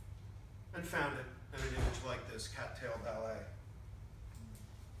down, and found it in an image like this, Cattail Ballet.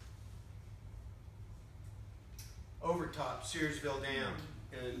 Overtop, Searsville Dam.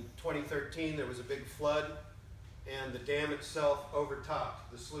 In 2013, there was a big flood, and the dam itself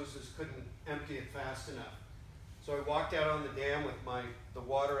overtopped. The sluices couldn't empty it fast enough. So I walked out on the dam with the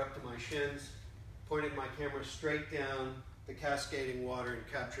water up to my shins, pointed my camera straight down the cascading water,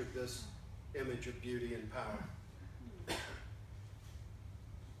 and captured this image of beauty and power.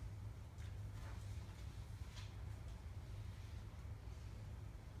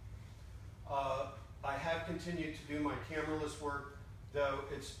 I have continued to do my cameraless work, though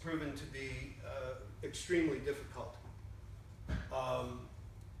it's proven to be extremely difficult.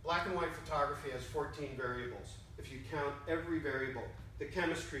 Black and white photography has 14 variables. If you count every variable, the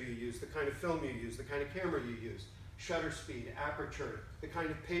chemistry you use, the kind of film you use, the kind of camera you use, shutter speed, aperture, the kind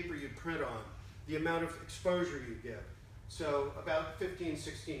of paper you print on, the amount of exposure you give. So about 15,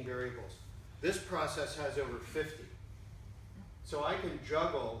 16 variables. This process has over 50. So I can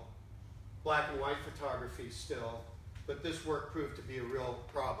juggle black and white photography still, but this work proved to be a real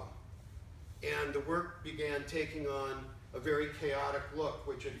problem. And the work began taking on a very chaotic look,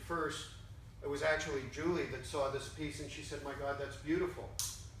 which at first, it was actually Julie that saw this piece and she said, "My God, that's beautiful."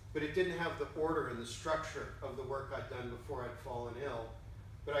 But it didn't have the order and the structure of the work I'd done before I'd fallen ill.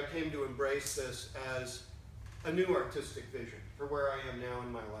 But I came to embrace this as a new artistic vision for where I am now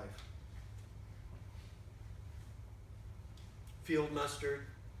in my life. Field mustard,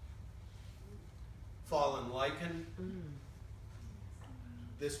 fallen lichen.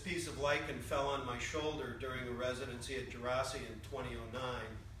 This piece of lichen fell on my shoulder during a residency at Gerasi in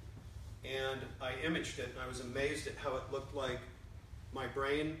 2009, and I imaged it, and I was amazed at how it looked like my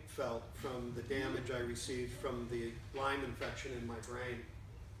brain felt from the damage I received from the Lyme infection in my brain.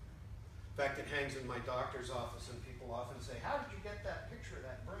 In fact, it hangs in my doctor's office, and people often say, "How did you get that picture of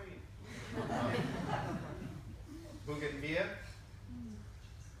that brain?" Bougainvillea.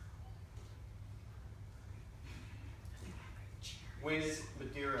 Winged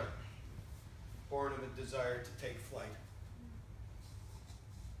Madeira, born of a desire to take flight.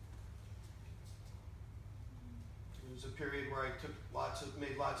 It was a period where I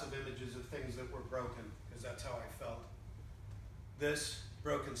made lots of images of things that were broken, because that's how I felt. This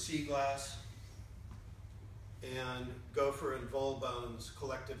broken sea glass and gopher and vole bones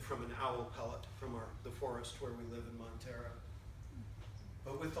collected from an owl pellet from the forest where we live in Montero.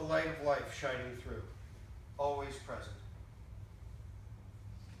 But with the light of life shining through, always present.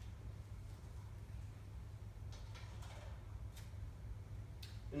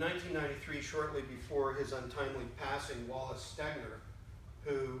 In 1993, shortly before his untimely passing, Wallace Stegner,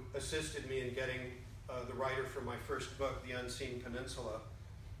 who assisted me in getting the writer for my first book, The Unseen Peninsula,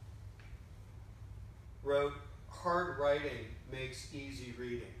 wrote, "Hard writing makes easy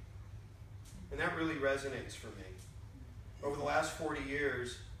reading." And that really resonates for me. Over the last 40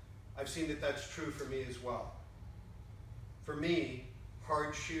 years, I've seen that that's true for me as well. For me,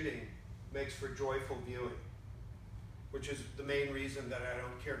 hard shooting makes for joyful viewing, which is the main reason that I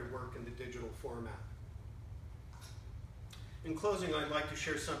don't care to work in the digital format. In closing, I'd like to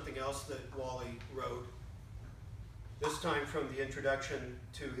share something else that Wally wrote, this time from the introduction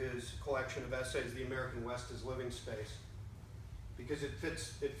to his collection of essays, The American West as Living Space, because it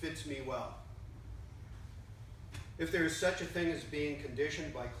fits me well. If there is such a thing as being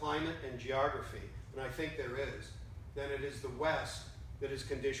conditioned by climate and geography, and I think there is, then it is the West that has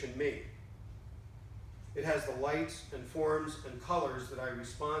conditioned me. It has the lights and forms and colors that I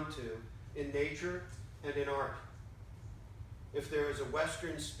respond to in nature and in art. If there is a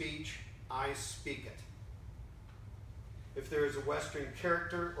Western speech, I speak it. If there is a Western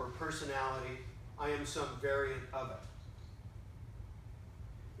character or personality, I am some variant of it.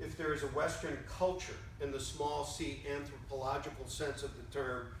 If there is a Western culture in the small c anthropological sense of the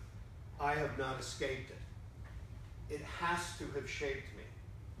term, I have not escaped it. It has to have shaped me.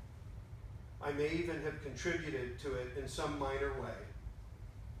 I may even have contributed to it in some minor way,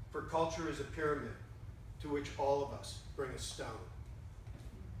 for culture is a pyramid to which all of us bring a stone.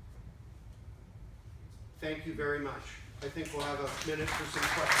 Thank you very much. I think we'll have a minute for some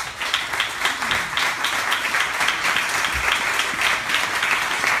questions.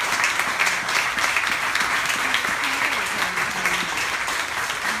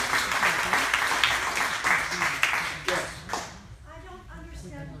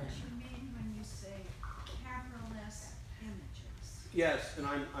 Yes, and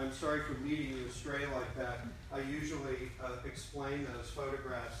I'm sorry for leading you astray like that. I usually explain those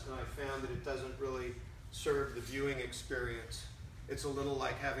photographs, and I found that it doesn't really serve the viewing experience. It's a little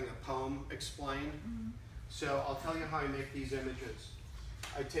like having a poem explained. So I'll tell you how I make these images.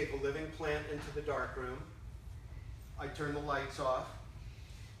 I take a living plant into the darkroom. I turn the lights off.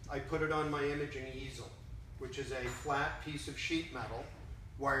 I put it on my imaging easel, which is a flat piece of sheet metal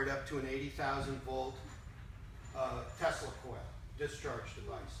wired up to an 80,000 volt Tesla coil discharge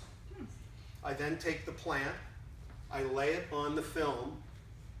device. I then take the plant, I lay it on the film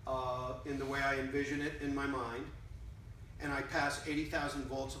in the way I envision it in my mind, and I pass 80,000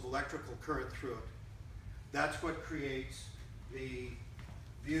 volts of electrical current through it. That's what creates the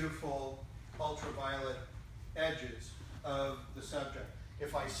beautiful ultraviolet edges of the subject.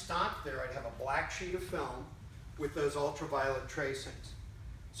 If I stopped there, I'd have a black sheet of film with those ultraviolet tracings.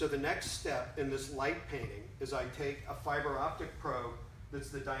 So the next step in this light painting is I take a fiber optic probe that's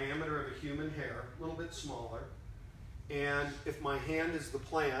the diameter of a human hair, a little bit smaller, and if my hand is the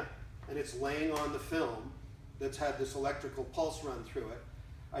plant and it's laying on the film that's had this electrical pulse run through it,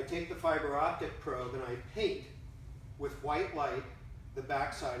 I take the fiber optic probe and I paint with white light the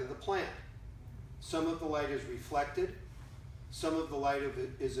backside of the plant. Some of the light is reflected, some of the light of it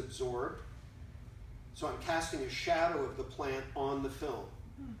is absorbed, so I'm casting a shadow of the plant on the film.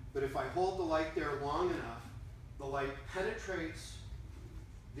 But if I hold the light there long enough, the light penetrates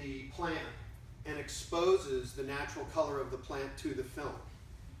the plant and exposes the natural color of the plant to the film.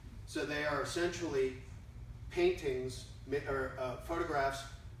 So they are essentially paintings or photographs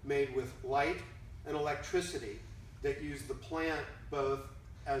made with light and electricity that use the plant both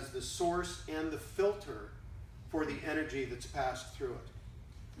as the source and the filter for the energy that's passed through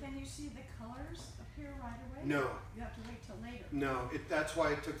it. Can you see the colors appear right away? No. You have to wait till later. No, that's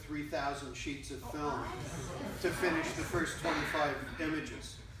why it took 3,000 sheets of film to finish the first 25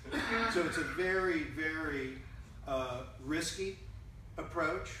 images. So it's a very, very risky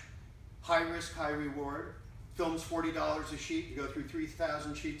approach. High risk, high reward. Film's $40 a sheet. You go through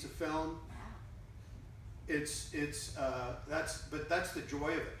 3,000 sheets of film. But that's the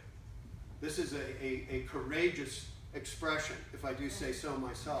joy of it. This is a courageous expression, if I do say so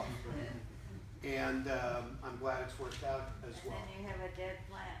myself. And I'm glad it's worked out as well. And you have a dead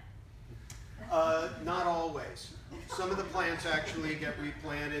plant. Not always. Some of the plants actually get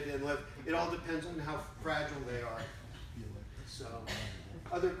replanted and live. It all depends on how fragile they are. So,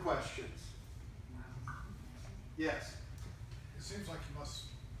 other questions? Yes? It seems like you must,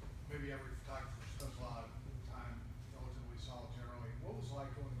 maybe every photographer spends a lot of time relatively solitary. What was it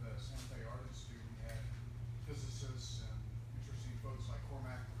like going to the Santa Fe Art Institute? You had physicists and interesting folks like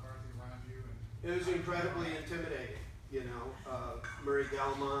Cormac McCarthy around you. It was incredibly intimidating, you know. Murray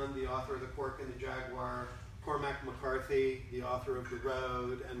Gell-Mann, the author of The Cork and the Jaguar, Cormac McCarthy, the author of The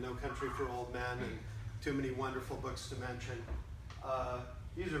Road and No Country for Old Men, and too many wonderful books to mention.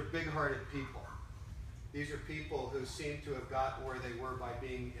 These are big-hearted people. These are people who seem to have gotten where they were by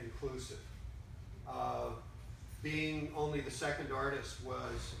being inclusive. Being only the second artist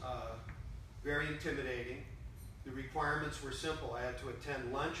was very intimidating. The requirements were simple. I had to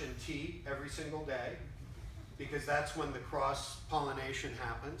attend lunch and tea every single day because that's when the cross-pollination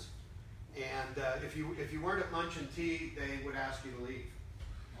happens. And if you weren't at lunch and tea, they would ask you to leave.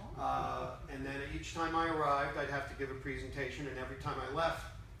 And then each time I arrived, I'd have to give a presentation, and every time I left,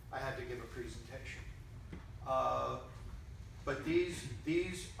 I had to give a presentation. But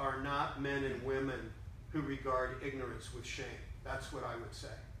these are not men and women who regard ignorance with shame. That's what I would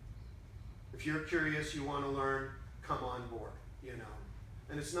say. If you're curious, you want to learn, come on board, you know.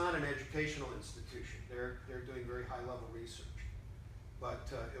 And it's not an educational institution. They're doing very high-level research.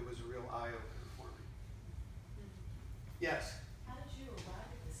 But it was a real eye-opener for me. Yes? How did you arrive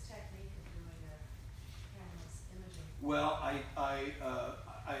at this technique of doing a camera's imaging? Well,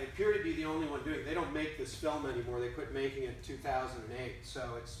 I appear to be the only one doing it. They don't make this film anymore. They quit making it in 2008,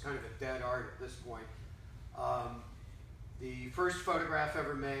 so it's kind of a dead art at this point. The first photograph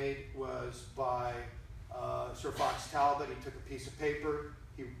ever made was by Sir Fox Talbot. He took a piece of paper,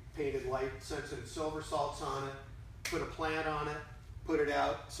 he painted light-sensitive silver salts on it, put a plant on it, put it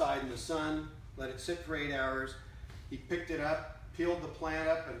outside in the sun, let it sit for 8 hours. He picked it up, peeled the plant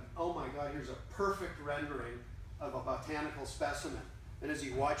up, and oh my God, here's a perfect rendering of a botanical specimen. And as he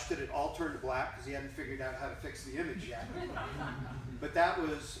watched it, it all turned black because he hadn't figured out how to fix the image yet. But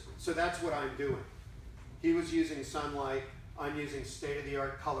so that's what I'm doing. He was using sunlight, I'm using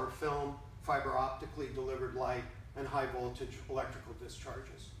state-of-the-art color film, fiber optically delivered light, and high voltage electrical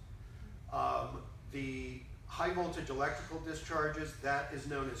discharges. The high voltage electrical discharges, that is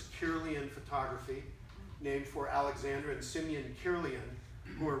known as Kirlian photography, named for Alexander and Simeon Kirlian,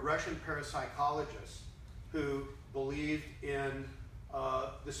 who were Russian parapsychologists who believed in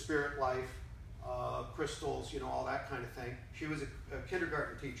the spirit life, crystals, you know, all that kind of thing. She was a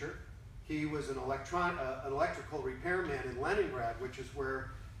kindergarten teacher. He was an electrical repairman in Leningrad, which is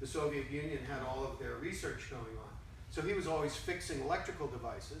where the Soviet Union had all of their research going on. So he was always fixing electrical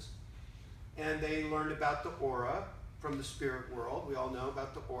devices. And they learned about the aura from the spirit world. We all know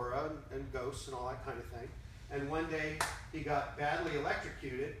about the aura and ghosts and all that kind of thing. And one day he got badly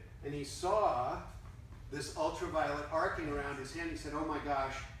electrocuted and he saw this ultraviolet arcing around his hand. He said, oh my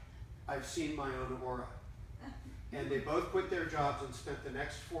gosh, I've seen my own aura. And they both quit their jobs and spent the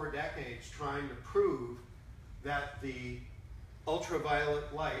next 4 decades trying to prove that the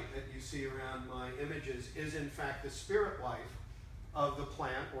ultraviolet light that you see around my images is in fact the spirit life of the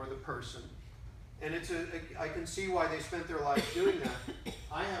plant or the person. And I can see why they spent their lives doing that.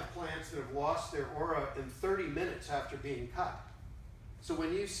 I have plants that have lost their aura in 30 minutes after being cut. So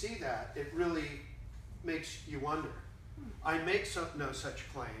when you see that, it really makes you wonder. I make no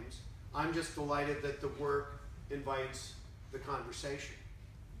such claims. I'm just delighted that the work invites the conversation.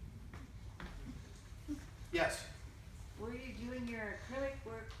 Yes? Were you doing your acrylic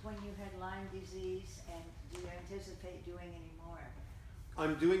work when you had Lyme disease, and do you anticipate doing any more?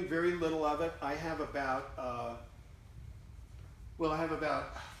 I'm doing very little of it. I have about, Well, I have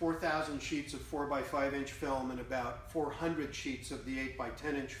about 4,000 sheets of 4x5-inch film and about 400 sheets of the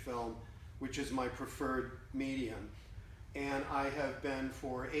 8x10-inch film, which is my preferred medium. And I have been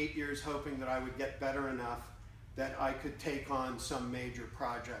for 8 years hoping that I would get better enough that I could take on some major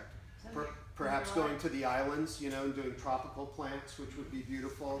project. So Perhaps you're going to the islands, you know, and doing tropical plants, which would be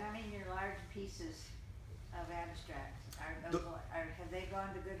beautiful. I mean, your large pieces of abstract, have they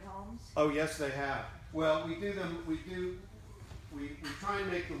gone to good homes? Oh, yes, they have. Well, we try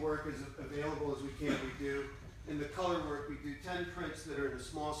and make the work as available as we can. We do, in the color work, we do 10 prints that are in a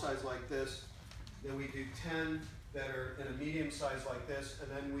small size like this, then we do 10 that are in a medium size like this,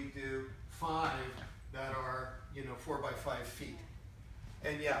 and then we do 5 that are, you know, 4x5 feet.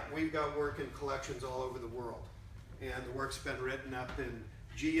 And yeah, we've got work in collections all over the world. And the work's been written up in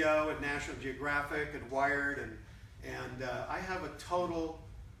Geo and National Geographic and Wired, and I have a total,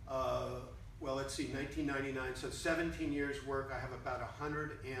 well, let's see, 1999, so 17 years work. I have about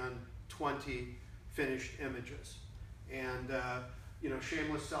 120 finished images. And, you know,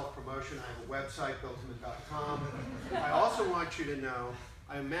 shameless self-promotion, I have a website, buelteman.com. I also want you to know,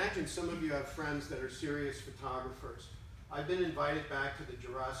 I imagine some of you have friends that are serious photographers. I've been invited back to the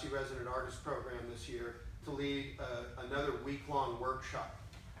Gerasi Resident Artist Program this year to lead another week-long workshop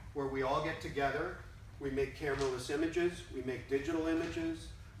where we all get together, we make cameraless images, we make digital images,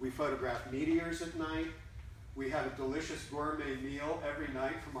 we photograph meteors at night, we have a delicious gourmet meal every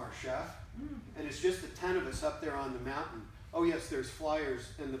night from our chef, and it's just the 10 of us up there on the mountain. Oh yes, there's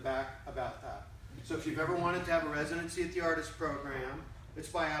flyers in the back about that. So if you've ever wanted to have a residency at the artist program, it's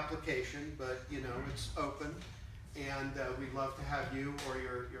by application, but you know, it's open. And we'd love to have you or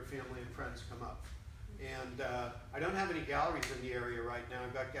your family and friends come up. And I don't have any galleries in the area right now.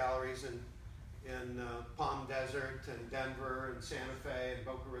 I've got galleries in Palm Desert and Denver and Santa Fe and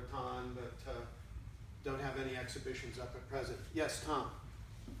Boca Raton, but don't have any exhibitions up at present. Yes, Tom?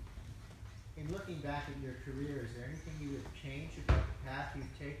 In looking back at your career, is there anything you would change about the path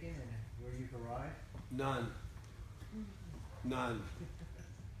you've taken and where you've arrived? None. None.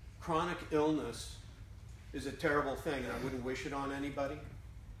 Chronic illness is a terrible thing, and I wouldn't wish it on anybody.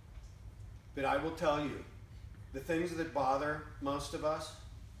 But I will tell you, the things that bother most of us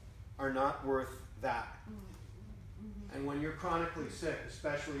are not worth that. And when you're chronically sick,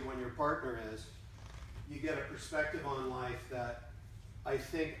 especially when your partner is, you get a perspective on life that I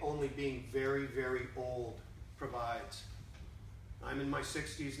think only being very, very old provides. I'm in my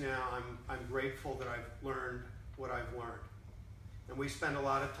 60s now. I'm grateful that I've learned what I've learned. And we spend a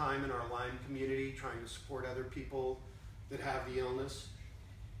lot of time in our Lyme community trying to support other people that have the illness.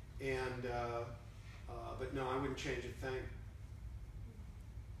 And, but no, I wouldn't change a thing.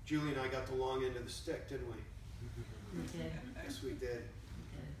 Julie and I got the long end of the stick, didn't we? We did. Yes, we did. We did.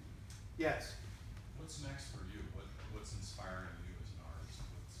 Yes? What's next for you? What's inspiring you as an artist?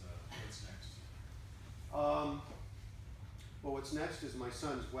 What's next? Well, what's next is my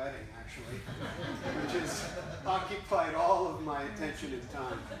son's wedding, actually, which has occupied all of my attention and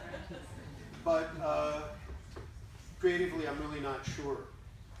time. But creatively, I'm really not sure.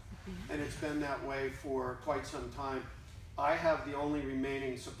 And it's been that way for quite some time. I have the only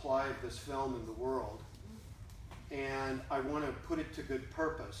remaining supply of this film in the world, and I want to put it to good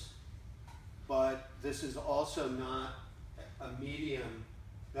purpose. But this is also not a medium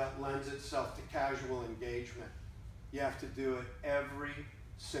that lends itself to casual engagement. You have to do it every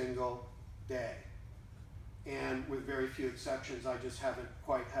single day. And with very few exceptions, I just haven't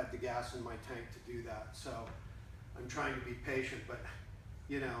quite had the gas in my tank to do that. So I'm trying to be patient, but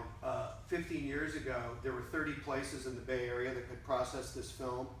you know, 15 years ago, there were 30 places in the Bay Area that could process this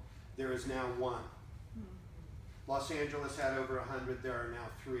film. There is now 1. Los Angeles had over 100, there are now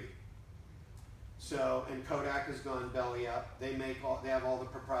 3. So, and Kodak has gone belly up. They have all the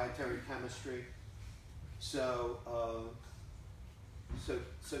proprietary chemistry. So,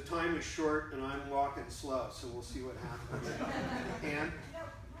 so time is short, and I'm walking slow. So we'll see what happens. And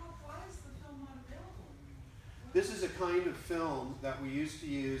Why is the film not available anymore? this is a kind of film that we used to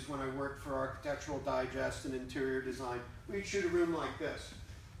use when I worked for Architectural Digest and interior design. We'd shoot a room like this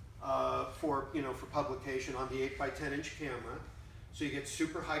for publication on the 8x10-inch camera. So you get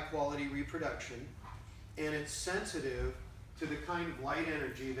super high quality reproduction, and it's sensitive to the kind of light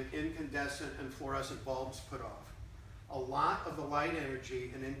energy that incandescent and fluorescent bulbs put off. A lot of the light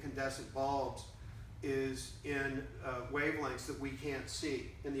energy in incandescent bulbs is in wavelengths that we can't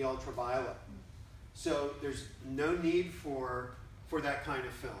see in the ultraviolet. So there's no need for that kind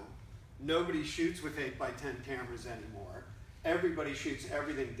of film. Nobody shoots with 8x10 cameras anymore. Everybody shoots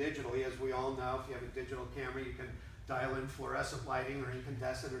everything digitally. As we all know, if you have a digital camera, you can dial in fluorescent lighting or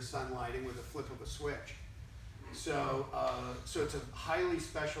incandescent or sun lighting with a flip of a switch. So, so it's a highly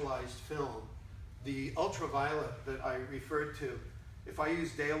specialized film. The ultraviolet that I referred to, if I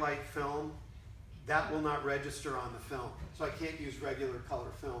use daylight film, that will not register on the film. So I can't use regular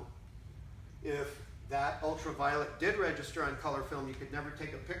color film. If that ultraviolet did register on color film, you could never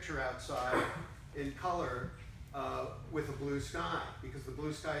take a picture outside in color with a blue sky, because the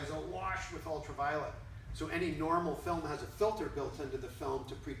blue sky is awash with ultraviolet. So any normal film has a filter built into the film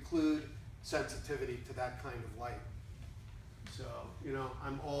to preclude sensitivity to that kind of light. So, you know,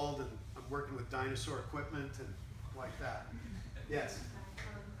 I'm old and I'm working with dinosaur equipment and like that. Yes?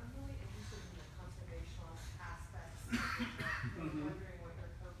 I'm really interested in the conservationist aspects of it. I'm wondering what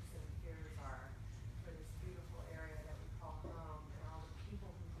your hopes and fears are for this beautiful area that we call home and all the people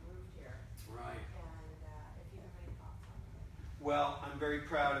who moved here. Right. And if you have any thoughts on it. Well, I'm very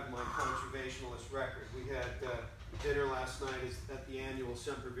proud of my conservationalist record. We had dinner last night at the annual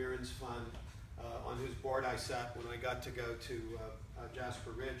Sempervirens Fund, on whose board I sat when I got to go to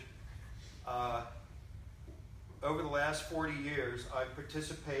Jasper Ridge. Over the last 40 years, I've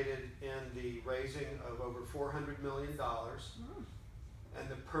participated in the raising of over $400 million and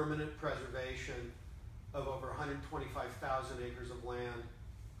the permanent preservation of over 125,000 acres of land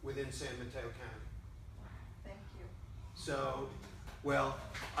within San Mateo County. Thank you. So, well,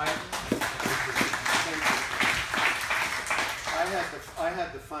 I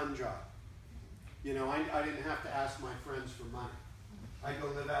had the fun job. You know, I didn't have to ask my friends for money. I go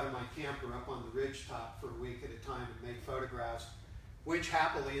live out of my camper up on the ridge top for a week at a time and make photographs, which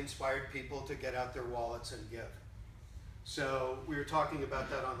happily inspired people to get out their wallets and give. So we were talking about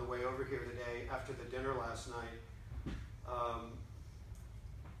that on the way over here today after the dinner last night.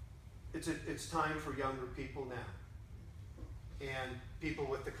 It's time for younger people now, and people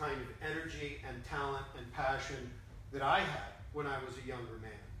with the kind of energy and talent and passion that I had when I was a younger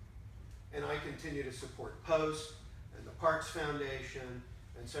man. And I continue to support POST and the Parks Foundation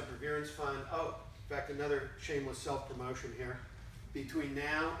and Sempervirens Fund. Oh, in fact, another shameless self-promotion here. Between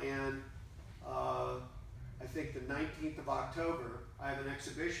now and I think the 19th of October, I have an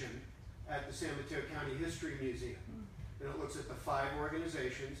exhibition at the San Mateo County History Museum. And it looks at the 5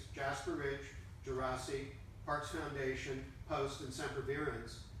 organizations, Jasper Ridge, Jurassic, Parks Foundation, POST, and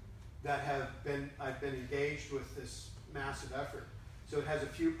Sempervirens, that I've been engaged with this massive effort. So it has a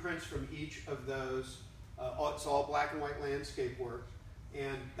few prints from each of those. It's all black and white landscape work.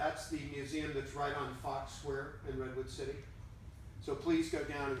 And that's the museum that's right on Fox Square in Redwood City. So please go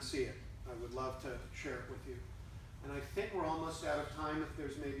down and see it. I would love to share it with you. And I think we're almost out of time if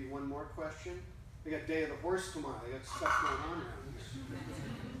there's maybe one more question. We got Day of the Horse tomorrow. They got stuff going on around here.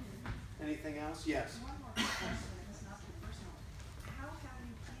 Anything else? Yes. One more question, it's not too personal. How have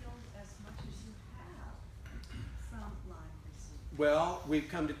you healed as much as you have from Lyme disease? Well, we've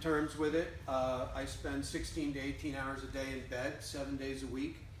come to terms with it. I spend 16 to 18 hours a day in bed, 7 days a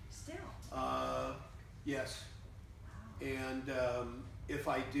week. Still? Yes. Wow. And if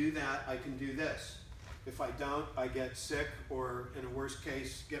I do that, I can do this. If I don't, I get sick or, in a worst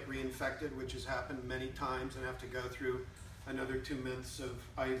case, get reinfected, which has happened many times, and have to go through another 2 months of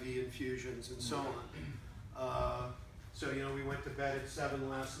IV infusions and so on. So, you know, we went to bed at 7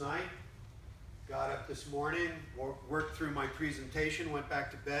 last night, got up this morning, worked through my presentation, went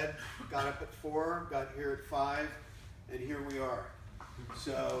back to bed, got up at 4, got here at 5, and here we are.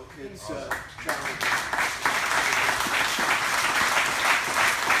 So it's challenging.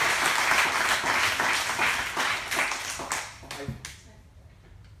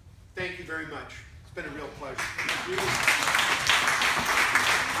 Thank you very much. It's been a real pleasure.